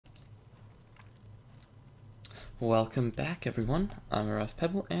Welcome back, everyone. I'm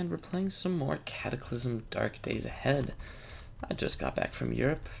Pebble, and we're playing some more Cataclysm Dark Days Ahead. I just got back from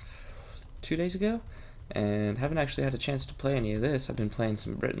Europe 2 days ago, and haven't actually had a chance to play any of this. I've been playing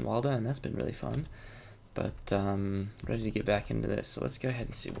some Walda, and that's been really fun. But ready to get back into this, so let's go ahead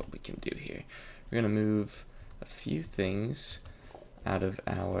and see what we can do here. We're going to move a few things out of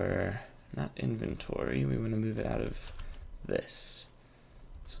our, not inventory, we want to move it out of this.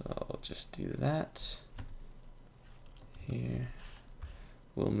 So I'll just do that. Here,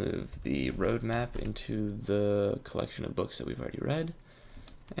 we'll move the roadmap into the collection of books that we've already read,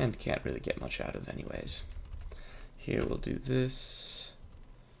 and can't really get much out of anyways. Here we'll do this,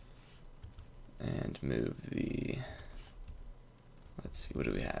 and move the, let's see, what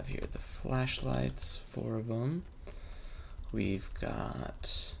do we have here? The flashlights, 4 of them. We've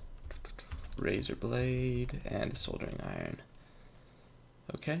got razor blade and a soldering iron.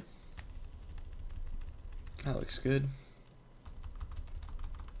 Okay, that looks good.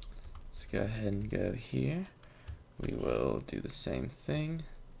 Go ahead and go here. We will do the same thing.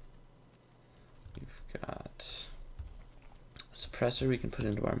 We've got a suppressor we can put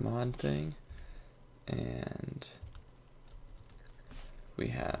into our mod thing, and we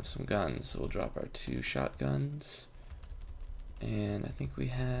have some guns, so we'll drop our 2 shotguns, and I think we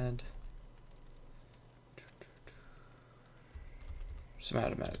had some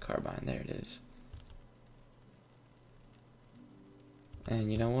automatic carbine. There it is.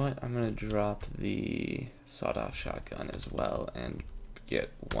 And you know what? I'm going to drop the sawed-off shotgun as well and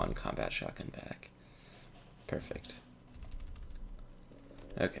get 1 combat shotgun back. Perfect.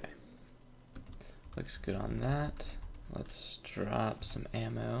 Okay. Looks good on that. Let's drop some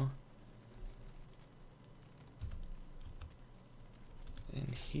ammo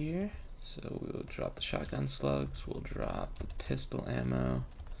in here. So we'll drop the shotgun slugs, we'll drop the pistol ammo,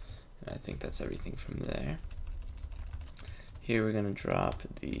 and I think that's everything from there. Here we're going to drop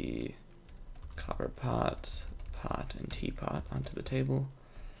the copper pot, and teapot onto the table.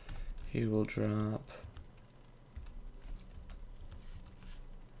 Here we'll drop,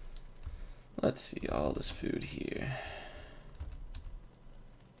 let's see, all this food here.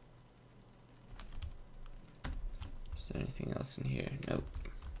 Is there anything else in here? Nope.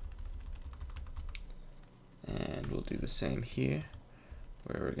 And we'll do the same here,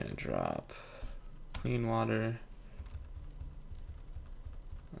 where we're going to drop clean water.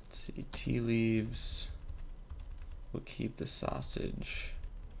 Let's see, tea leaves. We'll keep the sausage.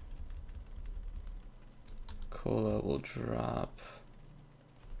 Cola will drop.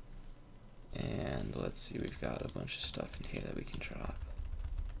 And let's see, we've got a bunch of stuff in here that we can drop.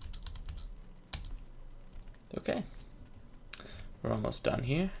 Okay. We're almost done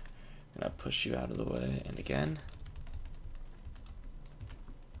here. I'm gonna push you out of the way, and again.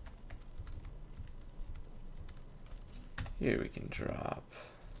 Here we can drop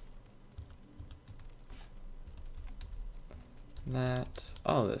that,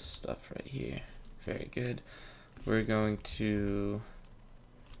 all this stuff right here. Very good. We're going to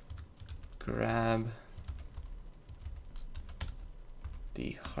grab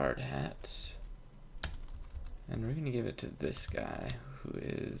the hard hat, and we're going to give it to this guy who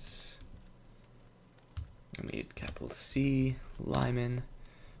is, I need capital C, Lyman.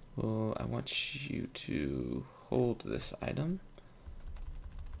 Well, I want you to hold this item,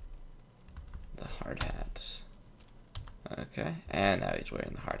 the hard hat. Okay, and now he's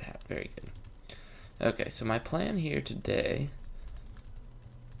wearing the hard hat. Very good. Okay, so my plan here today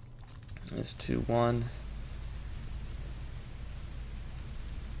is to, 1,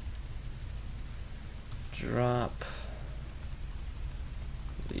 drop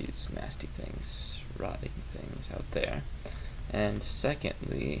these nasty things, rotting things out there, and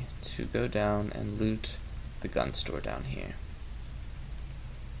secondly, to go down and loot the gun store down here.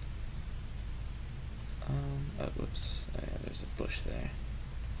 Oh, whoops. Oh, yeah, there's a bush there.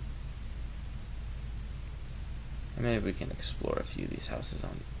 And maybe we can explore a few of these houses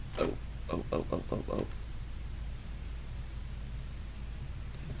on... Oh.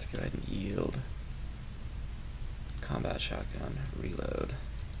 Let's go ahead and yield. Combat shotgun, reload.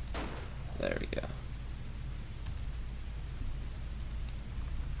 There we go.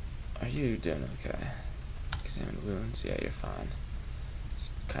 Are you doing okay? Examine wounds. Yeah, you're fine.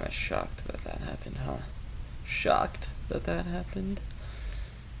 Just kind of shocked that that happened, huh? Shocked that that happened?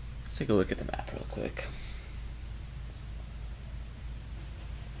 Let's take a look at the map real quick.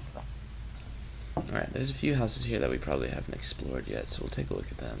 Alright, there's a few houses here that we probably haven't explored yet, so we'll take a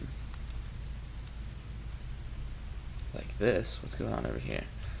look at them. Like this. What's going on over here?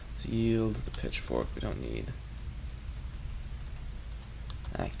 Let's yield the pitchfork we don't need.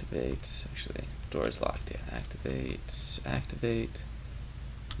 Activate. Actually, door is locked. Yeah, activate. Activate.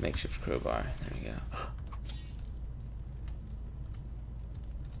 Makeshift crowbar. There we go.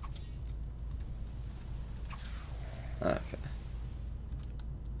 Okay.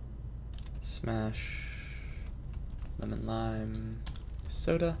 Smash. Lemon lime.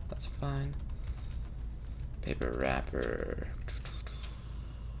 Soda. That's fine. Paper wrapper.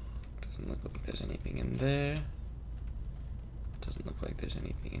 Doesn't look like there's anything in there. Doesn't look like there's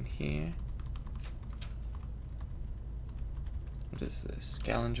anything in here. What is this?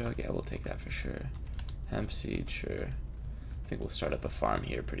 Gallon jug? Yeah, we'll take that for sure. Hemp seed, sure. I think we'll start up a farm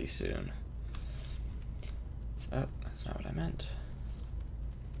here pretty soon. Oh, that's not what I meant.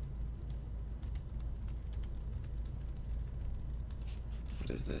 What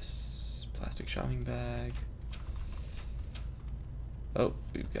is this? Plastic shopping bag. Oh,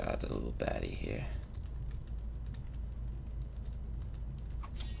 we've got a little baddie here.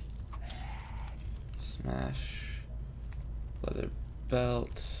 Smash. Leather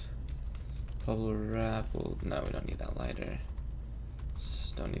belt. Bubble wrap. Well, no, we don't need that lighter.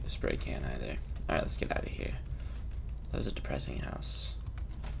 Don't need the spray can either. Alright, let's get out of here. That was a depressing house.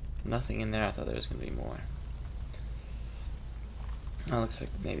 Nothing in there. I thought there was going to be more. Oh, looks like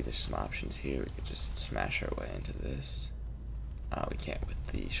maybe there's some options here. We could just smash our way into this. Oh, we can't with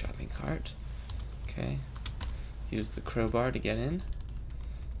the shopping cart. Okay. Use the crowbar to get in.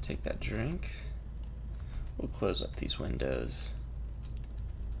 Take that drink. We'll close up these windows.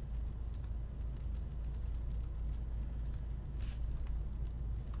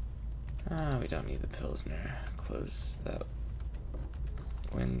 Ah, we don't need the Pilsner. Close that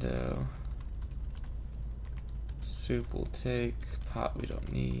window. Soup we'll take. Pot we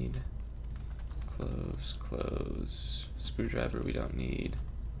don't need. Close, close. Screwdriver we don't need.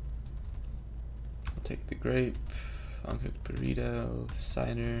 We'll take the grape. Uncooked burrito.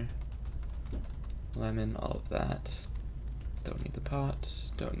 Cider. Lemon, all of that. Don't need the pot.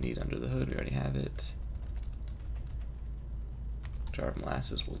 Don't need under the hood, we already have it. Jar of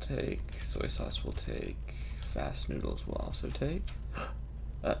molasses we'll take. Soy sauce we'll take. Fast noodles we'll also take.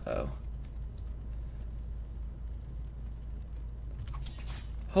 Uh-oh.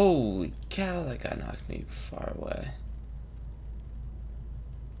 Holy cow, that guy knocked me far away.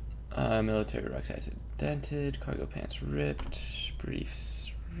 Military rucksack dented. Cargo pants ripped. Briefs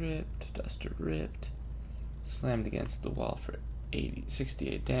ripped. Duster ripped. Slammed against the wall for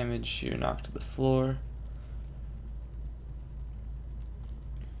 68 damage. Sheer knocked to the floor.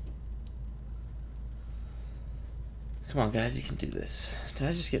 Come on, guys, you can do this. Did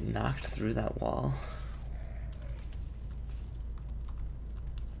I just get knocked through that wall?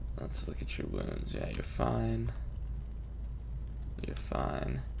 Let's look at your wounds. Yeah, you're fine. You're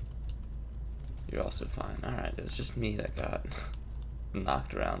fine. You're also fine. Alright, it was just me that got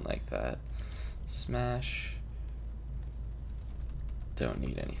knocked around like that. Smash. Don't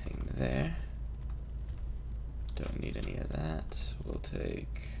need anything there. Don't need any of that. We'll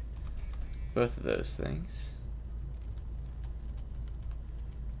take both of those things.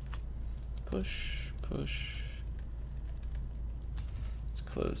 Push, push. Let's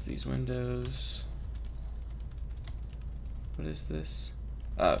close these windows. What is this?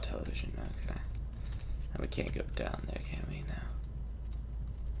 Oh, television, okay. And we can't go down there, can we,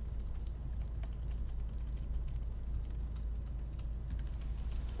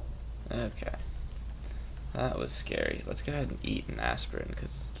 now? Okay. That was scary. Let's go ahead and eat an aspirin,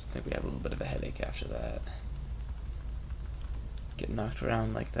 because I think we have a little bit of a headache after that. Get knocked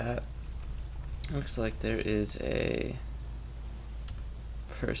around like that. Looks like there is a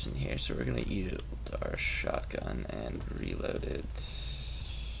person here, so we're gonna yield our shotgun and reload it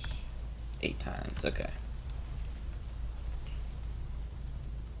 8 times. Okay.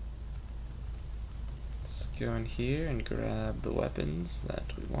 Let's go in here and grab the weapons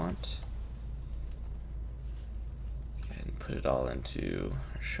that we want. Let's go ahead and put it all into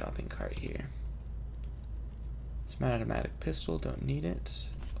our shopping cart here. Semi-automatic pistol, don't need it.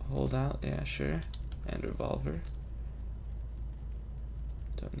 Hold out, yeah, sure. And revolver.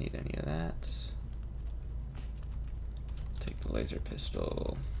 Don't need any of that. Take the laser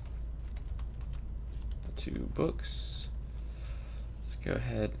pistol. The 2 books. Let's go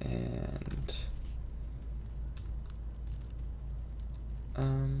ahead and...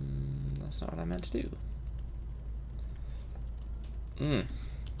 that's not what I meant to do.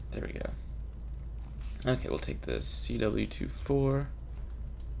 There we go. Okay, we'll take the CW24.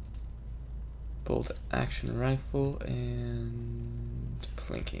 Bolt action rifle and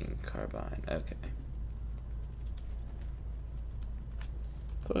plinking carbine. Okay.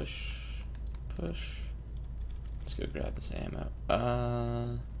 Push. Push. Let's go grab this ammo.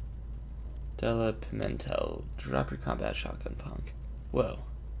 Della Pimentel. Drop your combat shotgun, punk. Whoa.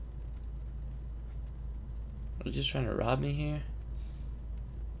 Are you just trying to rob me here?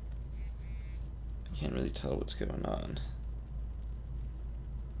 Can't really tell what's going on.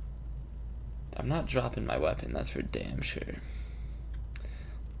 I'm not dropping my weapon, that's for damn sure.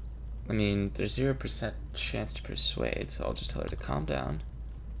 I mean, there's 0% chance to persuade, so I'll just tell her to calm down.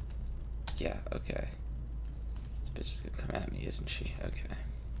 Yeah, okay. This bitch is gonna come at me, isn't she? Okay.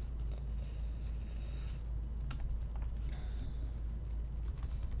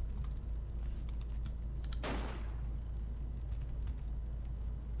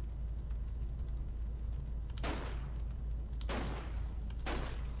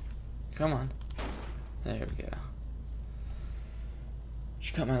 Come on. There we go.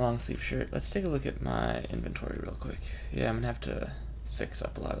 She cut my long sleeve shirt. Let's take a look at my inventory real quick. Yeah, I'm gonna have to fix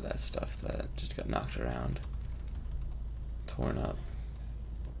up a lot of that stuff that just got knocked around. Torn up.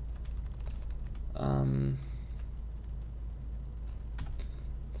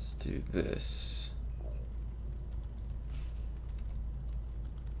 Let's do this.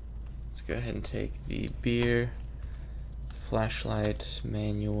 Let's go ahead and take the beer, flashlight,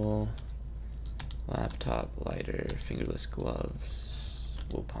 manual, laptop, lighter, fingerless gloves,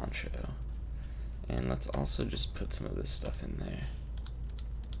 wool poncho. And let's also just put some of this stuff in there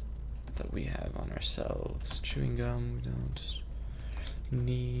that we have on ourselves. Chewing gum, we don't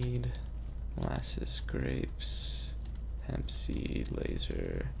need. Molasses, grapes, hemp seed,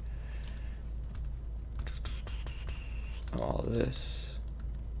 laser. All this.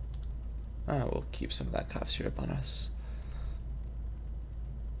 We'll keep some of that cough syrup on us.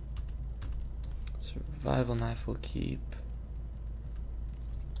 Survival knife we'll keep.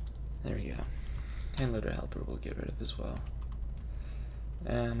 There we go. Hand loader helper we'll get rid of as well.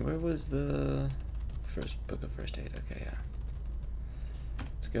 And where was the first book of first aid? Okay, yeah.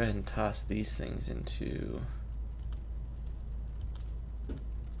 Let's go ahead and toss these things into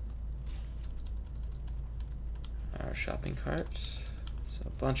our shopping cart. So a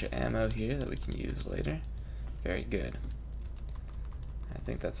bunch of ammo here that we can use later. Very good. I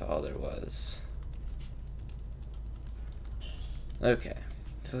think that's all there was. Okay,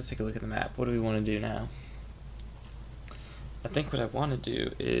 so let's take a look at the map. What do we want to do now? I think what I want to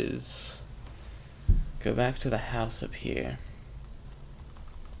do is go back to the house up here.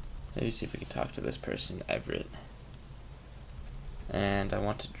 Maybe see if we can talk to this person, Everett. And I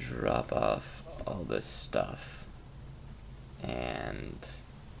want to drop off all this stuff and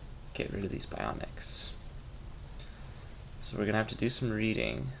get rid of these bionics. So we're gonna have to do some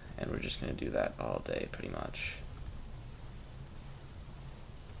reading, and we're just gonna do that all day pretty much.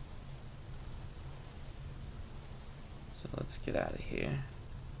 So let's get out of here.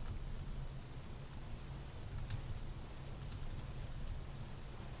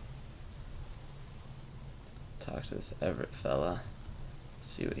 Talk to this Everett fella,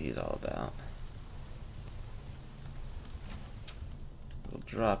 see what he's all about. We'll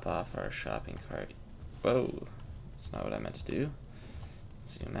drop off our shopping cart. Whoa, that's not what I meant to do.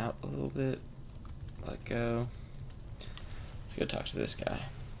 Zoom out a little bit, let go. Let's go talk to this guy.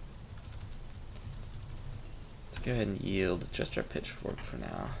 Let's go ahead and yield just our pitchfork for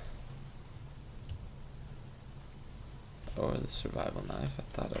now. Or the survival knife. I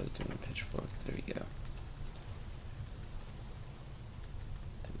thought I was doing a pitchfork. There we go.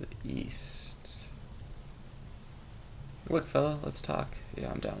 To the east. Look, fella, let's talk.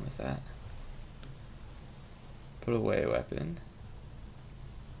 Yeah, I'm down with that. Put away a weapon.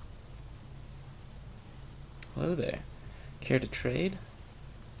 Hello there. Care to trade?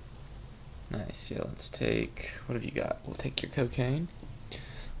 Nice, yeah, let's take, what have you got? We'll take your cocaine,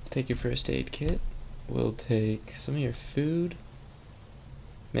 we'll take your first aid kit, we'll take some of your food,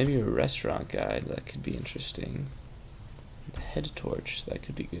 maybe a restaurant guide, that could be interesting. The head torch, that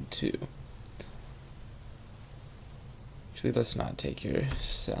could be good too. Actually, let's not take your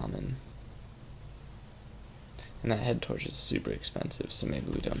salmon. And that head torch is super expensive, so maybe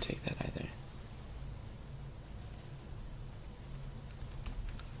we don't take that either.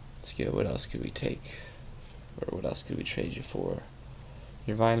 What else could we take? Or what else could we trade you for?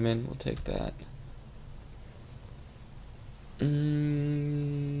 Your vitamin, we'll take that.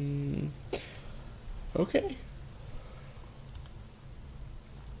 Okay.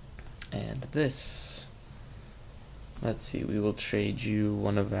 And this. Let's see, we will trade you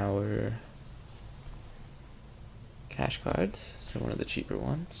one of our cash cards, so one of the cheaper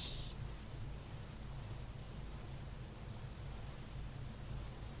ones.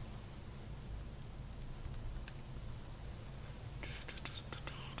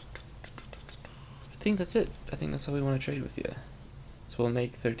 think that's it. I think that's all we want to trade with you. So we'll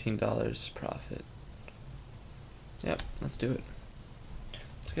make $13 profit. Yep, let's do it.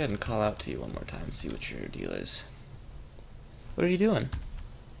 Let's go ahead and call out to you one more time, see what your deal is. What are you doing?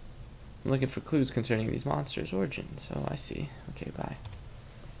 I'm looking for clues concerning these monsters' origin, so I see. Okay, bye.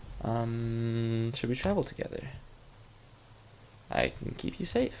 Should we travel together? I can keep you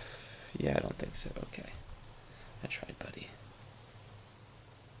safe. Yeah, I don't think so. Okay. I tried, buddy.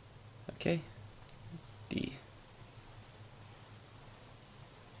 Okay. D.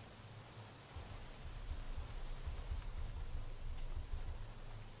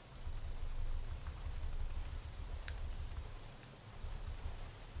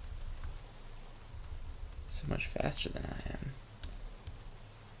 So much faster than I am.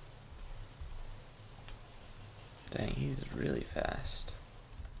 Dang, he's really fast.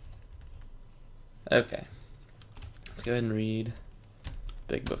 Okay. Let's go ahead and read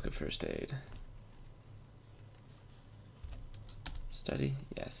Big Book of First Aid. Study?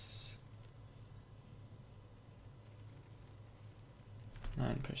 Yes.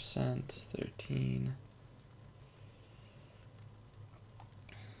 9%, 13.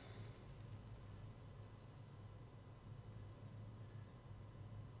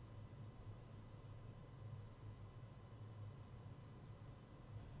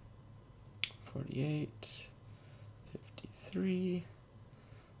 $48, $53.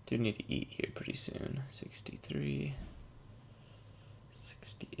 Do need to eat here pretty soon. $63,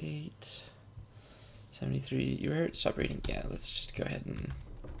 $68, $73. You were hurt? Stop reading. Yeah, let's just go ahead and.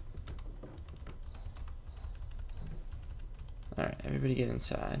 Alright, everybody get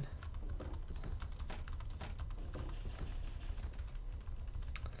inside.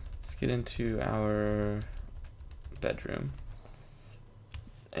 Let's get into our bedroom.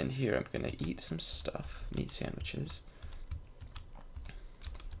 And here I'm gonna eat some stuff, meat sandwiches,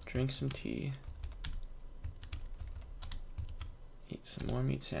 drink some tea, eat some more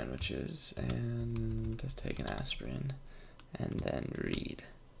meat sandwiches, and take an aspirin, and then read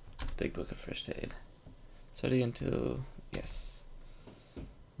Big Book of First Aid. Study until, yes,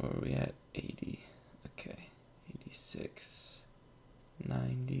 where are we at? 80, okay, 86,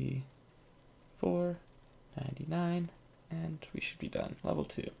 94, 99, and we should be done. Level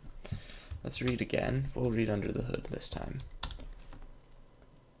 2. Let's read again. We'll read under the hood this time.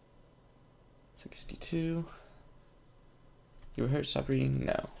 62. You were hurt? Stop reading?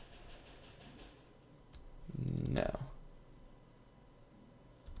 No. No.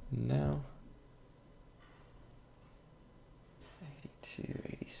 No. 82,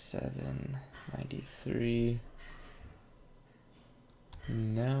 87, 93.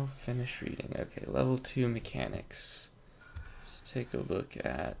 No. Finish reading. Okay, level 2 mechanics. Let's take a look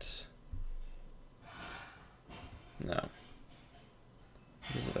at. No.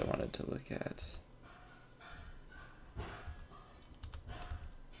 What is it I wanted to look at?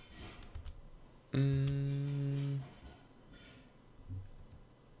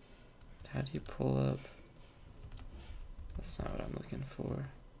 How do you pull up? That's not what I'm looking for.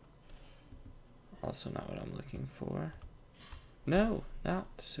 Also not what I'm looking for. No, not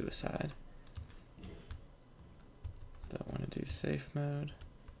suicide. Don't want to do safe mode.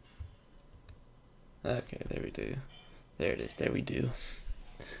 Okay, there we do. There it is, there we do.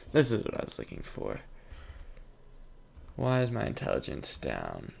 This is what I was looking for. Why is my intelligence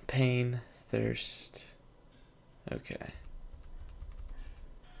down? Pain, thirst. Okay.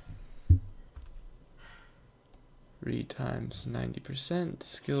 Read times 90%,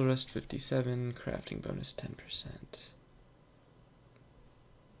 skill rest 57, crafting bonus 10%.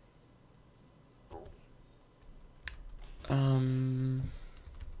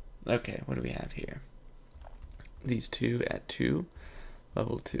 Okay, what do we have here? These two at 2,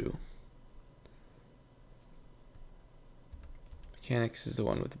 level 2. Mechanics is the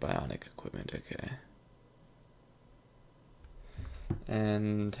one with the bionic equipment, okay.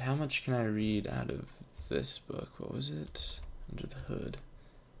 And how much can I read out of this book? What was it? Under the hood.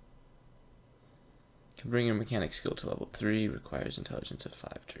 Can bring your mechanic skill to level 3, requires intelligence of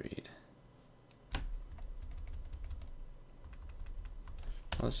 5 to read.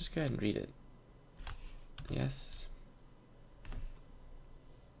 Well, let's just go ahead and read it. Yes.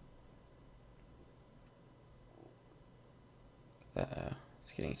 Uh-oh,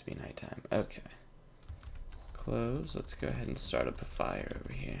 it's getting to be nighttime. Okay. Close. Let's go ahead and start up a fire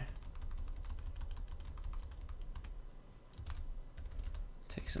over here.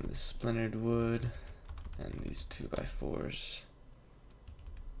 Take some of this splintered wood and these 2x4s.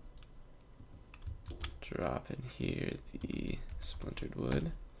 Drop in here the splintered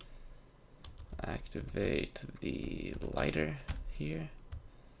wood. Activate the lighter here.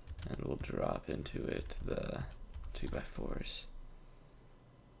 And we'll drop into it the 2x4s.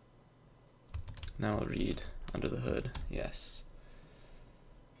 Now I'll read under the hood, yes.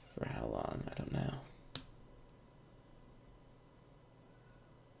 For how long? I don't know.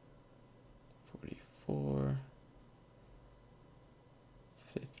 44,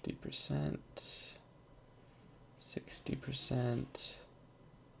 50%, 60%,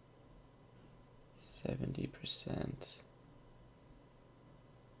 70%.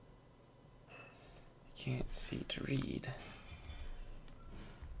 Can't see to read.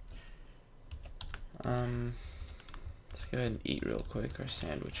 Let's go ahead and eat real quick our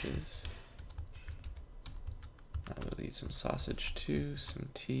sandwiches. I will eat some sausage too, some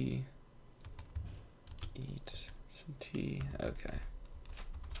tea. Eat some tea. Okay.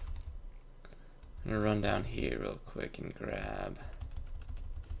 I'm gonna run down here real quick and grab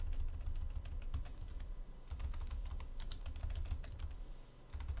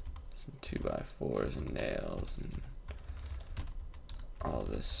some 2x4s and nails and all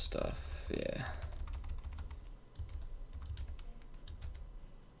this stuff. Yeah.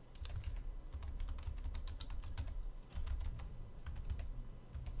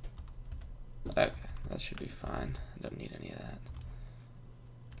 Okay, that should be fine. I don't need any of that.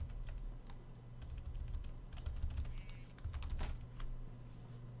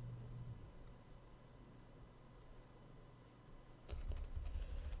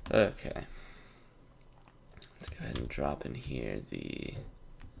 Okay. Let's go ahead and drop in here the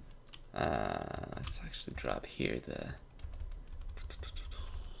let's actually drop here the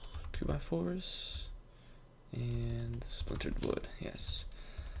 2x4s and the splintered wood. Yes.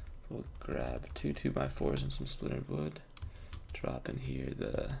 We'll grab 2 2x4s and some splintered wood. Drop in here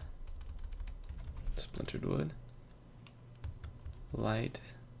the splintered wood. Light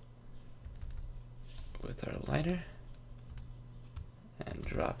with our lighter. And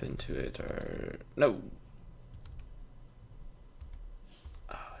drop into it our... No!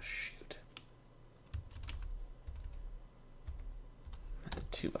 Oh, shoot. The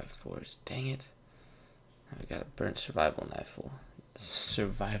 2x4s. Dang it. Now we got a burnt survival knife.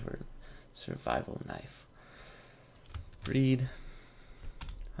 Survival knife. Read.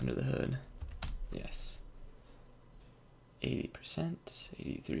 Under the hood. Yes. 80%,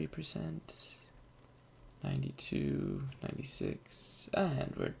 83%, 92, 96,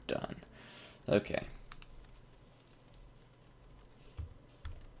 and we're done. Okay.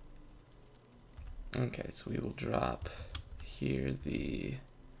 Okay, so we will drop here the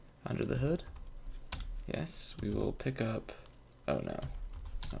under the hood. Yes, we will pick up, oh no,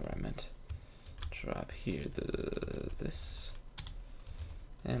 that's not what I meant. Drop here this.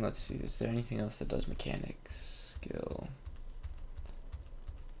 And let's see, is there anything else that does mechanics? Skill.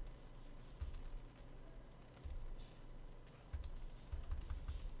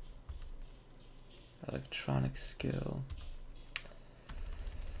 Electronic skill.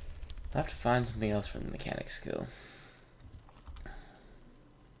 I have to find something else from the mechanic skill.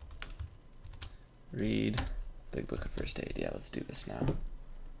 Read Big Book of First Aid. Yeah, let's do this now.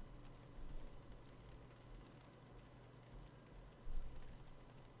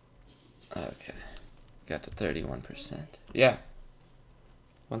 Okay. Got to 31%. Yeah.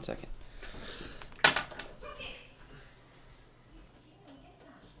 1 second.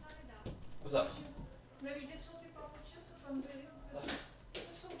 What's up?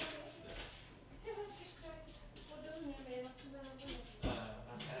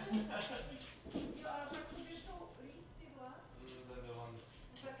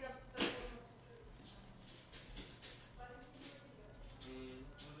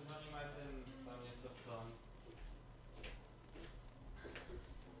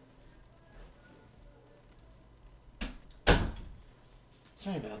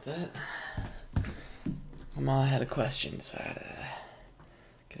 Sorry about that. My mom had a question, so I had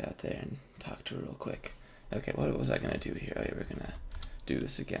to get out there and talk to her real quick. Okay, what was I gonna do here? Oh yeah, we're gonna do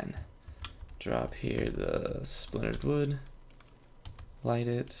this again. Drop here the splintered wood, light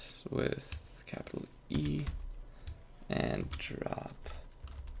it with capital E, and drop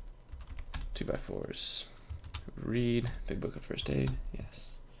 2x4s. Read Big Book of First Aid.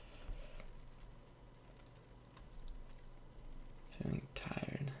 Yes. Feeling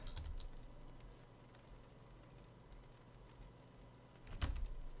tired.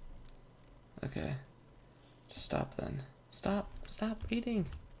 Okay. Just stop then. Stop reading.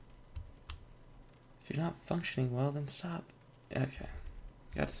 If you're not functioning well, then stop. Okay.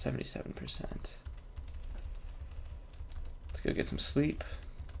 Got to 77%. Let's go get some sleep.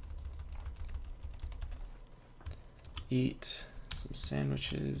 Eat some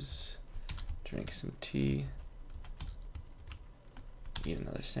sandwiches. Drink some tea. Eat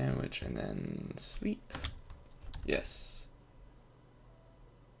another sandwich and then sleep. Yes.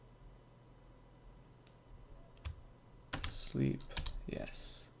 Sleep.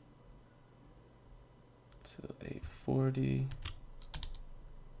 Yes. Till 8:40.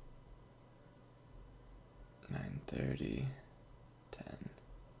 9:30. 10.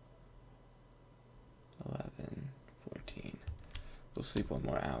 11. 14. We'll sleep one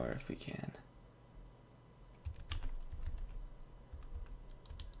more hour if we can.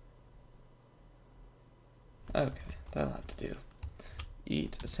 Okay, that'll have to do.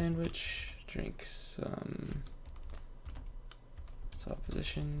 Eat a sandwich, drink some swap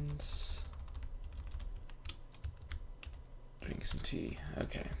positions, drink some tea.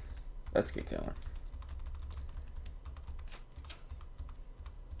 Okay, let's get going.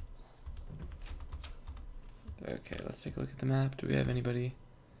 Okay, let's take a look at the map. Do we have anybody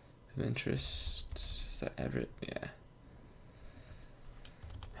of interest? Is that Everett? Yeah.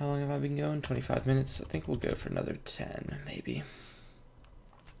 How long have I been going? 25 minutes. I think we'll go for another 10, maybe.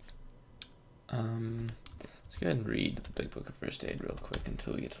 Let's go ahead and read the Big Book of First Aid real quick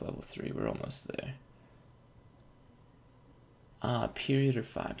until we get to level 3. We're almost there. Period or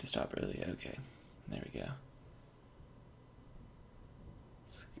 5 to stop early. Okay, there we go.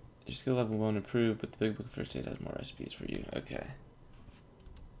 Your skill level won't improve, but the Big Book of First Aid has more recipes for you. Okay.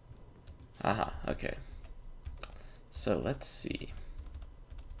 Aha, okay. So let's see.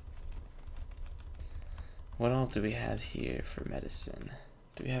 What all do we have here for medicine?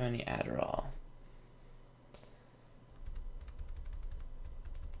 Do we have any Adderall?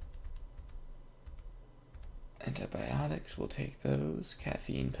 Antibiotics, we'll take those.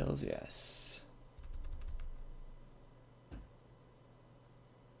 Caffeine pills, yes.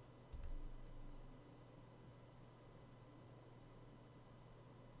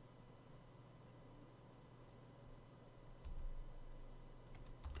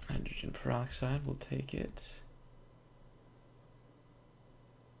 Hydrogen peroxide, we'll take it.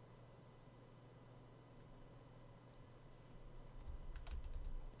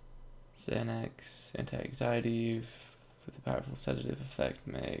 Xanax, anti-anxiety with a powerful sedative effect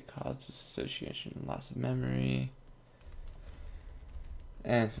may cause dissociation and loss of memory.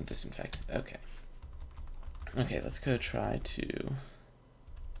 And some disinfectant. Okay. Okay, let's go try to...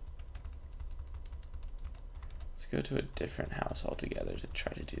 Let's go to a different house altogether to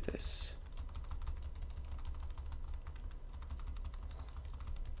try to do this.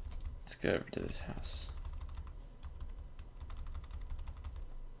 Let's go over to this house.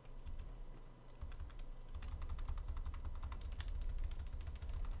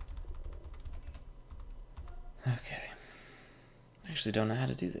 Okay. I actually don't know how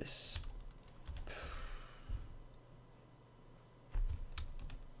to do this.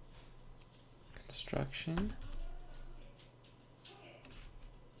 Construction.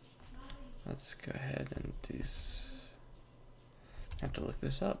 Let's go ahead and do I have to look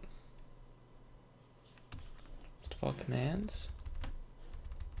this up. First of all, commands.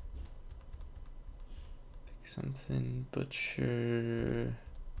 Pick something, butcher.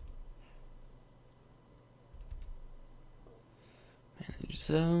 Manage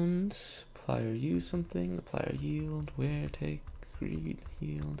zones. Apply or use something. Apply or yield. Where, take, read,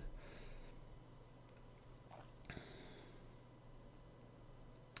 yield.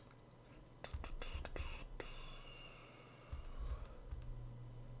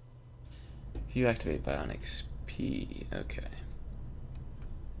 If you activate bionics P, okay.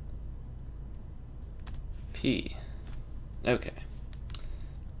 P, okay.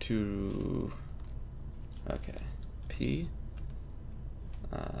 Okay. P,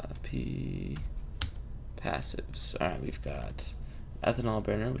 P, passives. Alright, we've got ethanol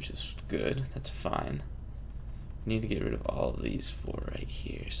burner, which is good, that's fine. We need to get rid of all of these 4 right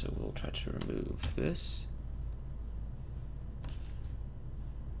here, so we'll try to remove this.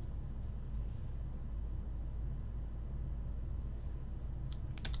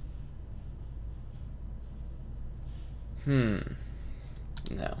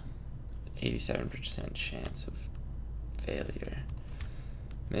 No. 87% chance of failure.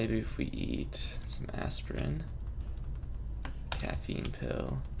 Maybe if we eat some aspirin, caffeine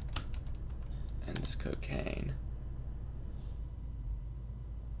pill, and this cocaine.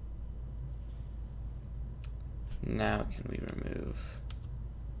 Now can we remove?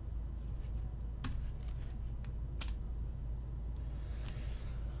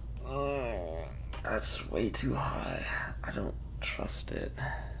 Oh, that's way too high. I don't trust it.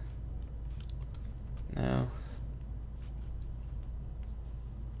 No.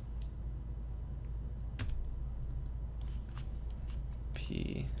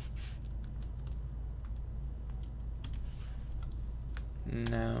 P.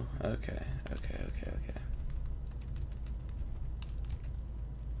 No. Okay.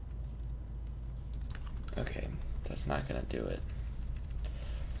 Okay, that's not gonna do it.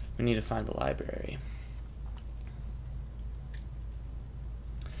 We need to find the library.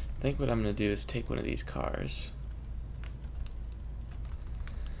 I think what I'm gonna do is take one of these cars.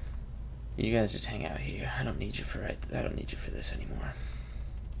 You guys just hang out here. I don't need you for this anymore.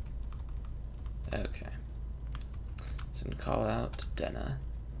 Okay. So I'm gonna call out to Denna.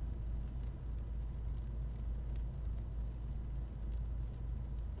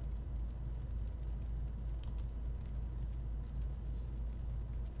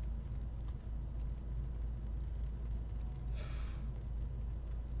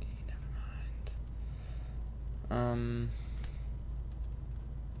 Never mind.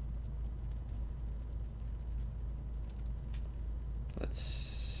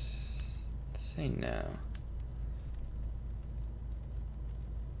 Let's say no.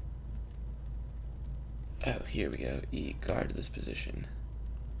 Oh, here we go. E, guard this position.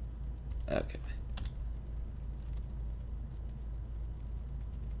 Okay.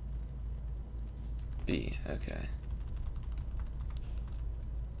 B, okay.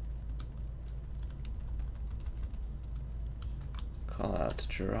 Call out to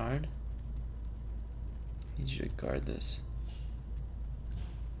Gerard. Need you to guard this.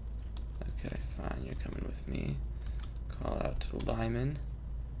 Okay, fine, you're coming with me. Call out to Lyman.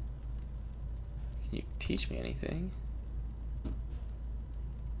 Can you teach me anything?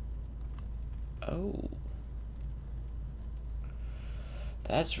 Oh.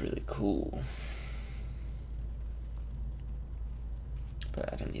 That's really cool.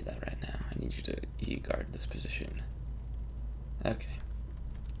 But I don't need that right now. I need you to E-guard this position. Okay.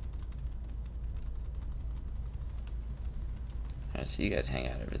 Alright, so you guys hang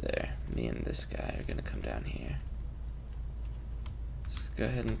out over there. Me and this guy are gonna come down here. Let's go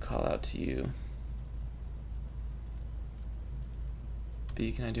ahead and call out to you.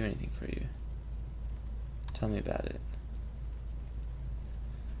 B, can I do anything for you? Tell me about it.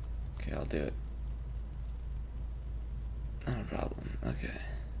 Okay, I'll do it. Not a problem. Okay.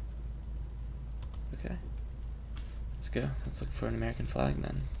 Okay. Let's go. Let's look for an American flag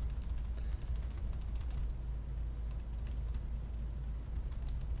then.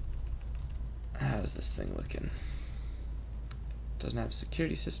 How's this thing looking? Doesn't have a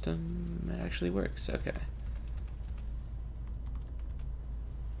security system. It actually works. Okay.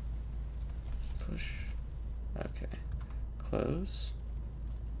 Push. Okay. Close.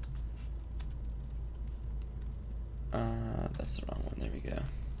 That's the wrong one. There we go.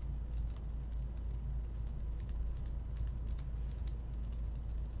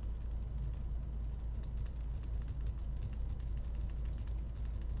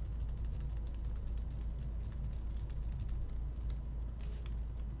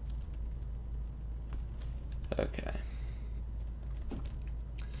 Okay.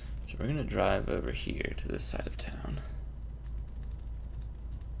 So we're gonna drive over here to this side of town.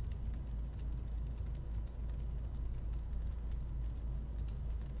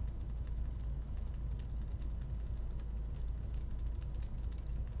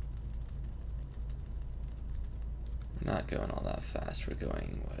 We're not going all that fast. We're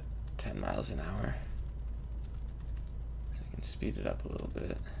going, what, 10 miles an hour? So I can speed it up a little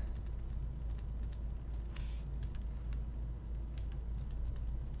bit.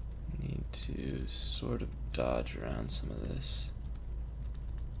 Need to sort of dodge around some of this.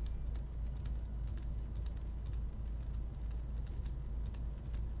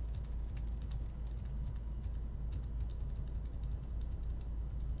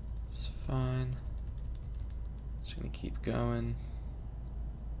 It's fine. Just gonna keep going.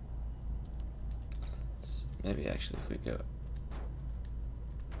 Maybe actually if we go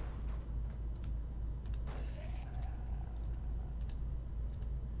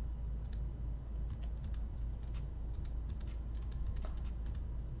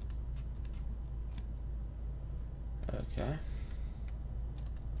okay.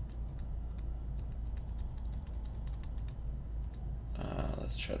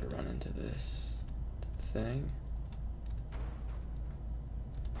 Let's try to run into this thing.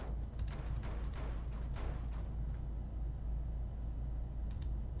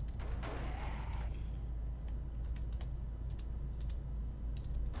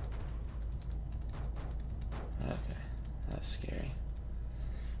 Okay, that was scary.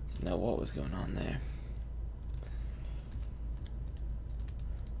 Didn't know what was going on there.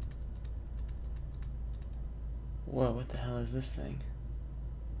 Whoa, what the hell is this thing?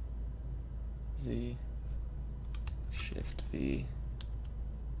 Z, Shift V.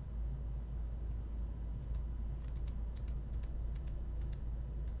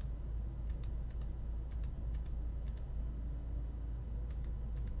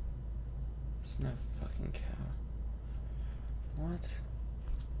 no fucking cow. What?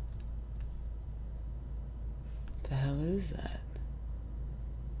 The hell is that?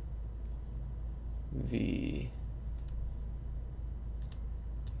 V.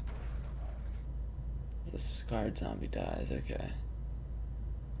 The scarred zombie dies, okay.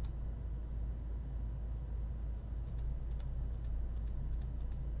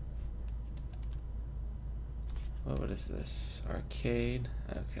 Oh, what is this? Arcade?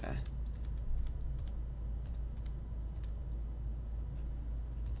 Okay.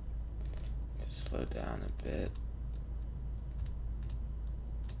 Just slow down a bit.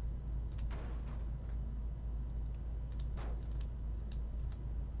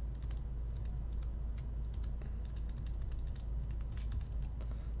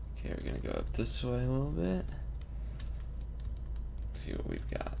 Okay, we're gonna go up this way a little bit. See what we've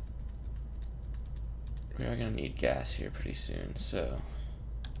got. We are gonna need gas here pretty soon, so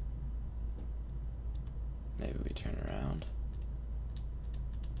maybe we turn around.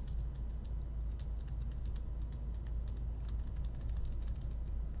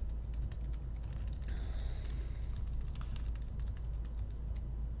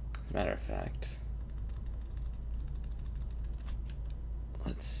 As a matter of fact,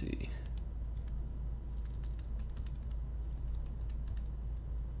 let's see.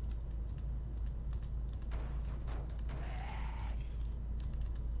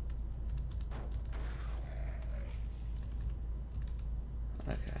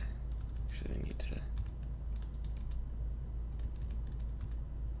 Okay. Actually, we need to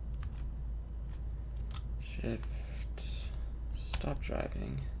shift, stop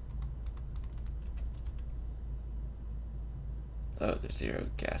driving. Oh, there's zero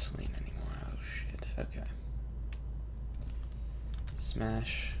gasoline anymore. Oh shit. Okay.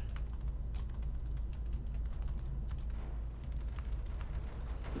 Smash.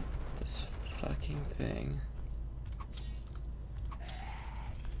 This fucking thing.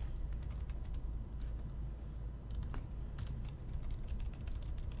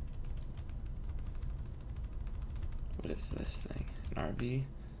 What is this thing? An RV?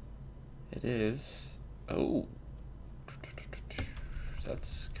 It is. Oh.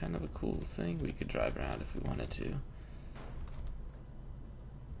 That's kind of a cool thing. We could drive around if we wanted to.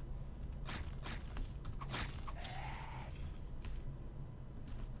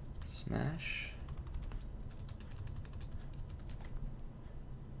 Smash.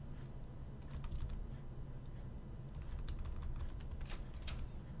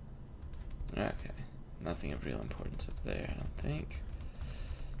 Okay. Nothing of real importance up there, I don't think.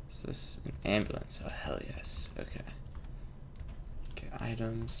 Is this an ambulance? Oh, hell yes. Okay. Okay,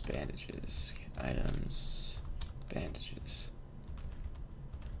 items, bandages. Okay, items, bandages.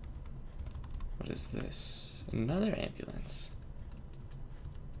 What is this? Another ambulance.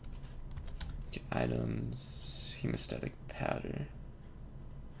 Okay, items, hemostatic powder.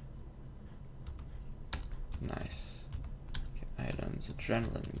 Nice. Okay, items,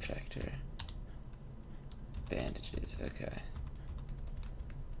 adrenaline injector. Bandages, okay.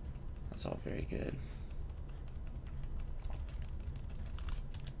 That's all very good.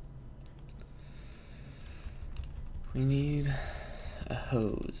 We need a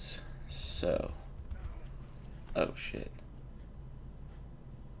hose. So. Oh shit.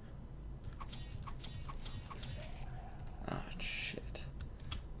 Oh shit.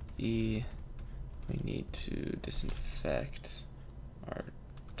 We need to disinfect our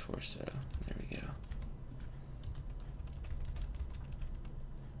torso. There we go.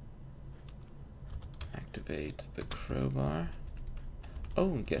 Activate the crowbar. Oh,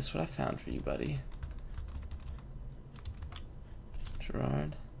 and guess what I found for you, buddy?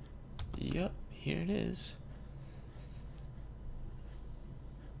 Gerard. Yup, here it is.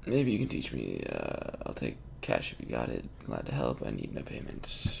 Maybe you can teach me. I'll take cash if you got it. Glad to help. I need no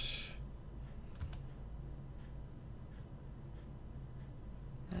payment.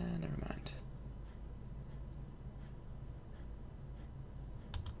 Never mind.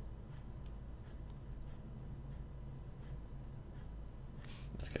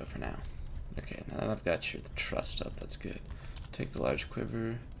 Let's go for now. Okay, now that I've got your trust up, that's good. Take the large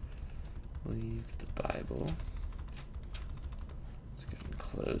quiver. Leave the Bible. Let's go ahead and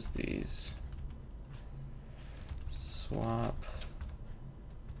close these. Swap.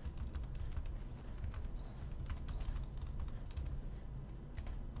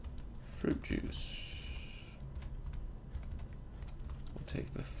 Fruit juice. We'll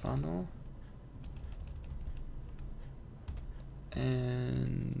take the funnel.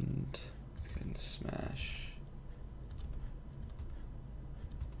 And let's go ahead and smash.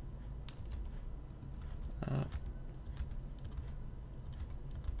 Up.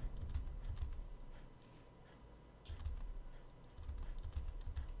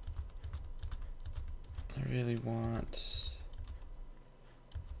 really want...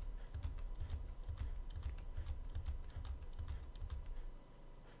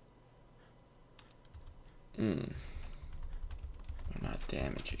 We're not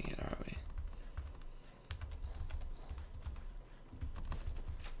damaging it, are we?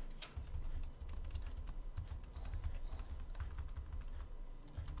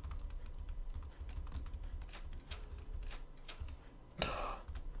 Oh,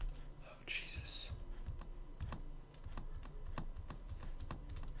 Jesus.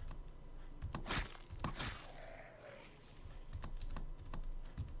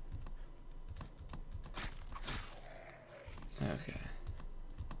 Okay.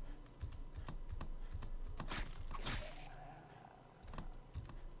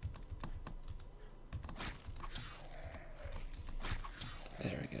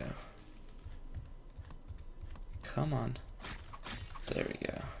 There we go. Come on. There we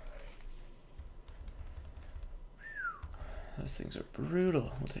go. Those things are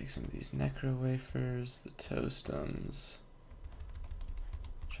brutal. We'll take some of these necro wafers, the toastums,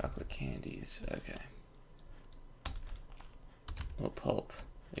 chocolate candies. Okay. Well, pulp.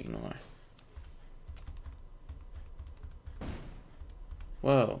 Ignore.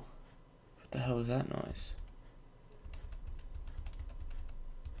 Whoa. What the hell was that noise?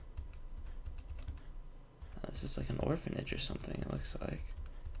 This is like an orphanage or something, it looks like.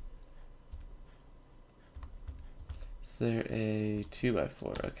 Is there a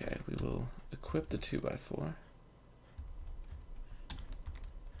 2x4? Okay, we will equip the 2x4.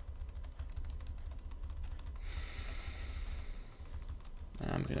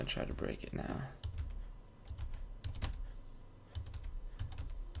 And I'm gonna try to break it now.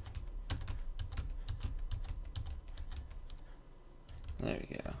 There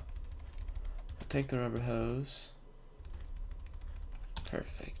we go. We'll take the rubber hose.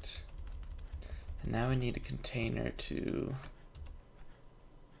 Perfect. And now we need a container to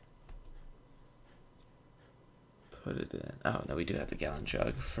put it in. Oh, no, we do have the gallon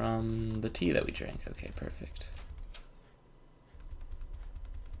jug from the tea that we drank. Okay, perfect.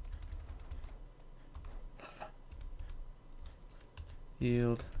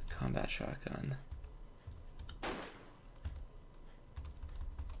 Yield, combat shotgun.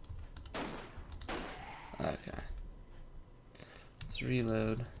 Okay. Let's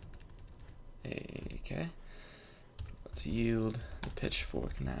reload. Okay. Let's yield the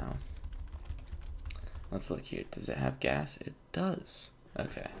pitchfork now. Let's look here. Does it have gas? It does.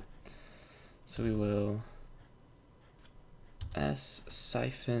 Okay. So we will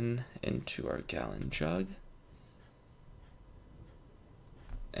siphon into our gallon jug.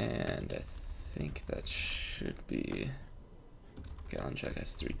 And I think that should be... Gallon jug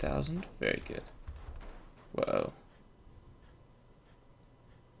has 3,000. Very good. Whoa.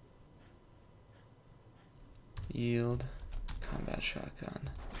 Yield, combat shotgun.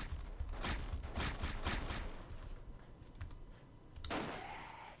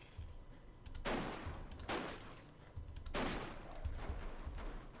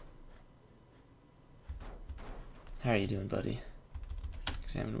 How are you doing, buddy?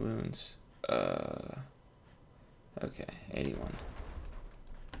 Examine wounds. Okay, 81.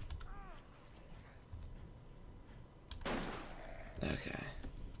 Okay.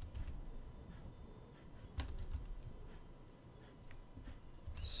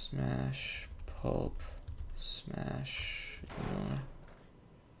 Smash, pulp, smash, ignore.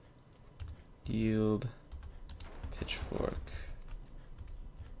 Yield, pitchfork.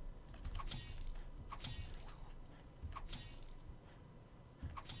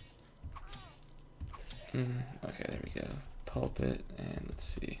 Okay, there we go. Pulp it, and let's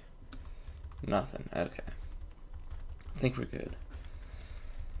see. Nothing. Okay. I think we're good.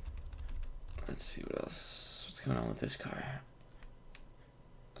 Let's see what else. What's going on with this car?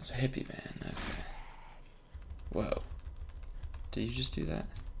 It's a hippie van. Okay. Whoa. Did you just do that?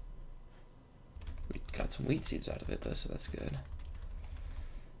 We got some wheat seeds out of it though, so that's good.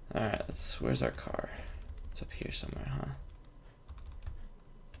 Alright, where's our car? It's up here somewhere, huh?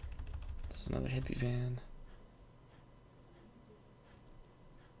 It's another hippie van.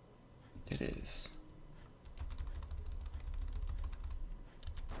 It is.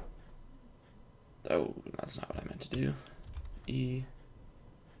 Oh, that's not what I meant to do. E.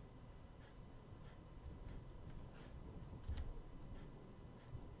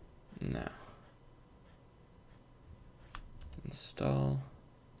 No. Install.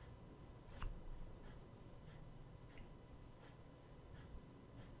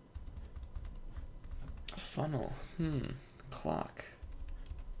 Funnel. Clock.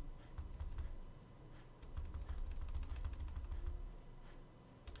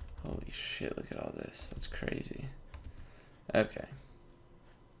 Holy shit, look at all this. That's crazy. Okay.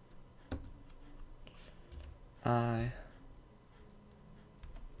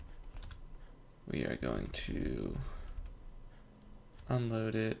 We are going to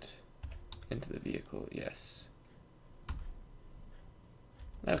unload it into the vehicle. Yes.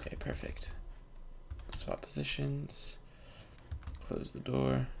 Okay, perfect. Swap positions. Close the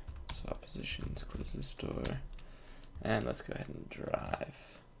door. Swap positions. Close this door. And let's go ahead and drive.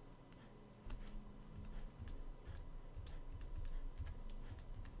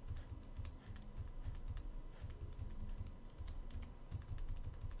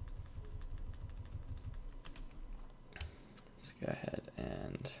 Let's go ahead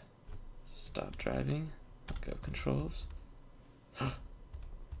and stop driving. Go controls.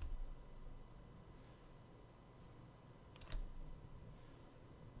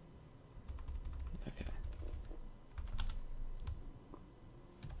 Okay.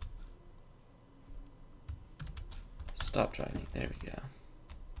 Stop driving. There we go.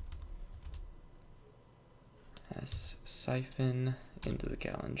 S siphon into the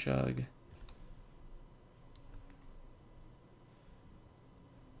gallon jug.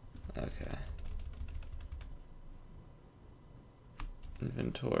 Okay.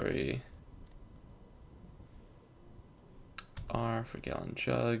 Inventory. R for gallon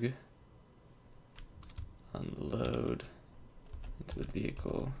jug. Unload into the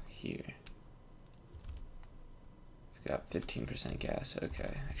vehicle here. We've got 15% gas.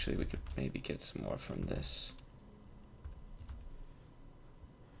 Okay, actually we could maybe get some more from this.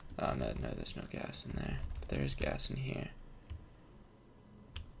 Oh no, there's no gas in there. But there's gas in here.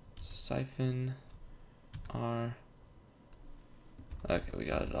 So siphon, R. Okay, we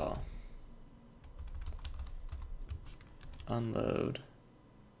got it all. Unload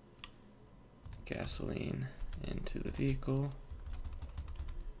gasoline into the vehicle.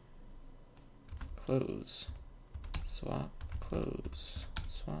 Close. Swap. Close.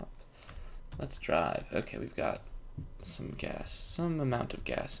 Swap. Let's drive. Okay, we've got some gas. Some amount of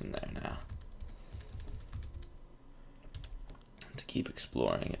gas in there now. To keep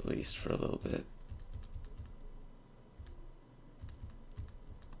exploring at least for a little bit.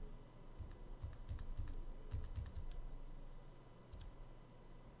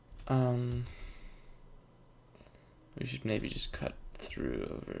 We should maybe just cut through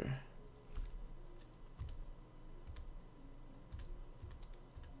over.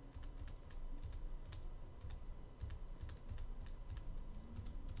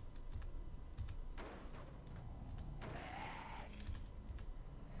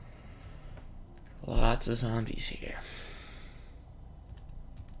 Lots of zombies here.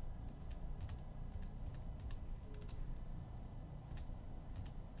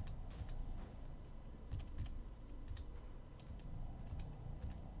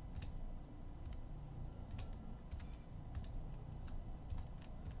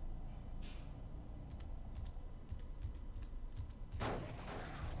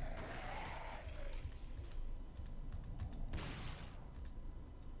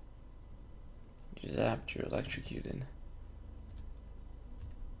 You're zapped, you're electrocuted.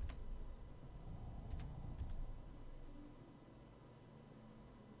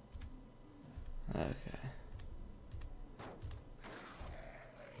 Okay.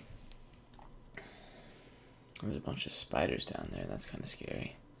 There's a bunch of spiders down there, that's kind of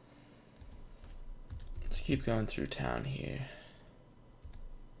scary. Let's keep going through town here.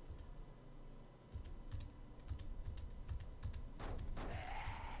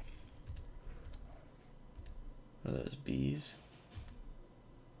 What are those, bees?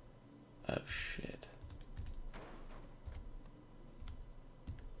 Oh shit.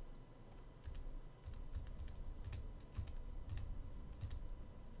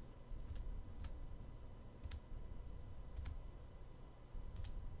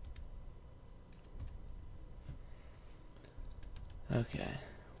 Okay,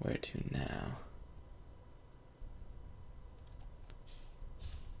 where to now?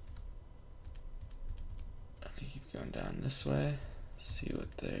 Keep going down this way, see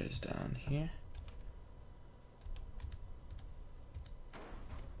what there's down here.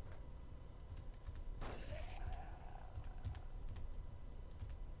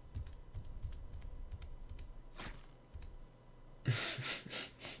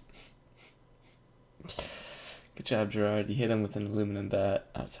 Good job, Gerard. You hit him with an aluminum bat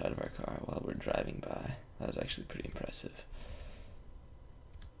outside of our car while we're driving by. That was actually pretty impressive.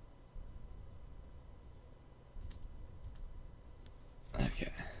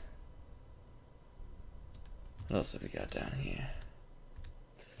 Okay. What else have we got down here?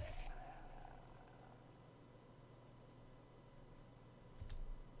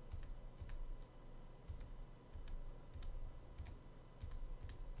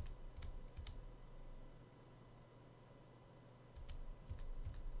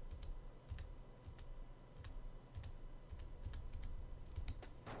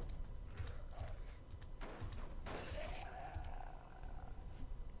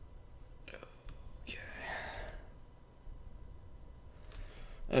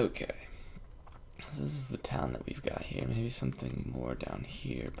 Okay. This is the town that we've got here. Maybe something more down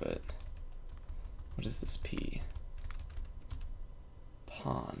here, but what is this P?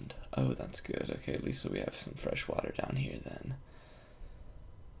 Pond. Oh, that's good. Okay, at least so we have some fresh water down here then.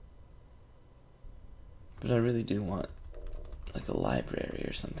 But I really do want like a library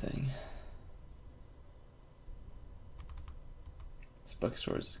or something. This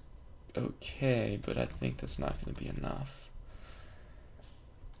bookstore is okay, but I think that's not going to be enough.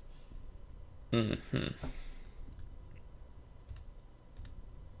 Because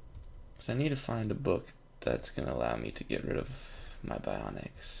I need to find a book that's going to allow me to get rid of my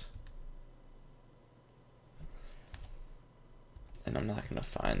bionics. And I'm not going to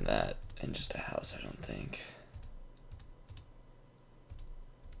find that in just a house, I don't think.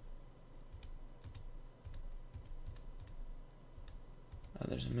 Oh,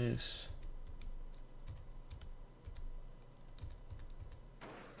 there's a moose.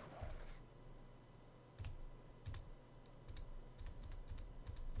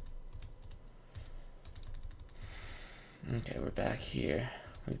 Okay, we're back here.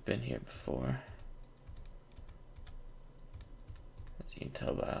 We've been here before. As you can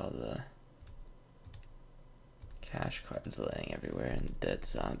tell by all the cash cards laying everywhere and dead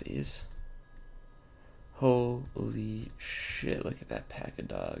zombies. Holy shit, look at that pack of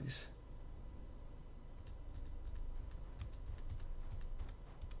dogs.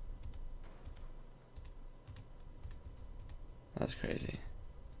 That's crazy.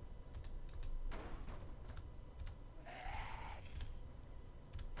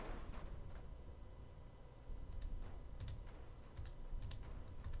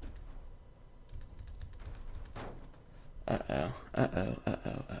 Uh-oh, uh-oh,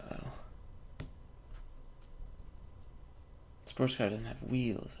 uh-oh, uh-oh. Sports car doesn't have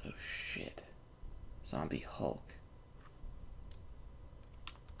wheels. Oh shit. Zombie Hulk.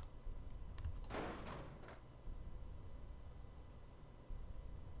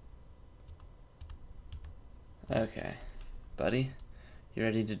 Okay, buddy, you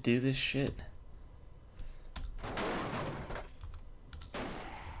ready to do this shit?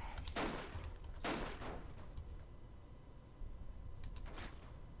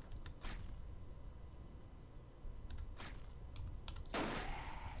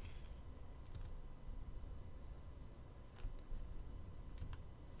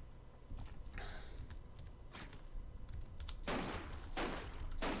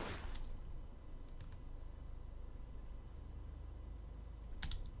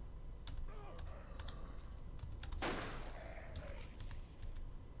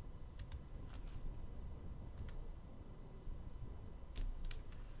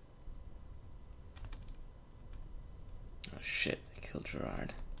 Oh shit, they killed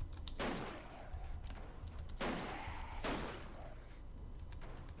Gerard.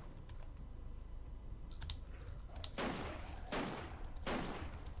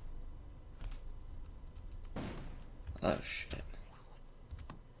 Oh shit.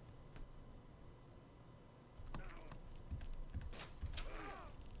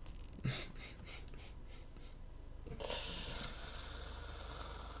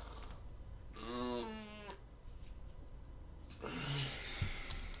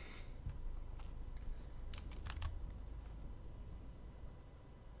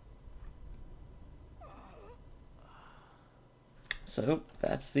 So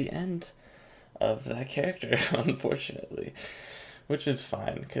that's the end of that character, unfortunately, which is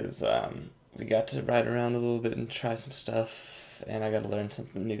fine because we got to ride around a little bit and try some stuff, and I got to learn some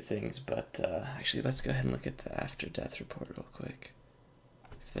new things. But actually, let's go ahead and look at the after death report real quick,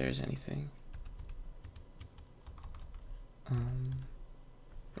 if there's anything.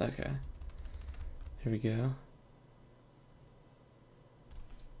 Okay, here we go.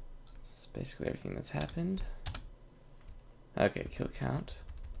 It's basically everything that's happened. Okay, kill count.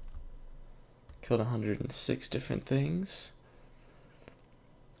 Killed 106 different things.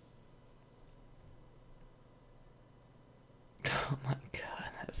 Oh my god,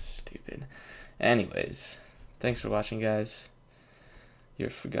 that's stupid. Anyways, thanks for watching, guys. You're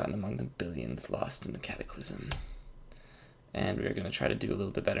forgotten among the billions lost in the Cataclysm. And we're going to try to do a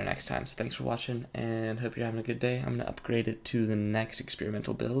little bit better next time. So thanks for watching, and hope you're having a good day. I'm going to upgrade it to the next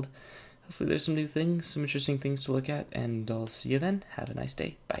experimental build. Hopefully there's some new things, some interesting things to look at, and I'll see you then. Have a nice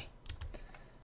day. Bye.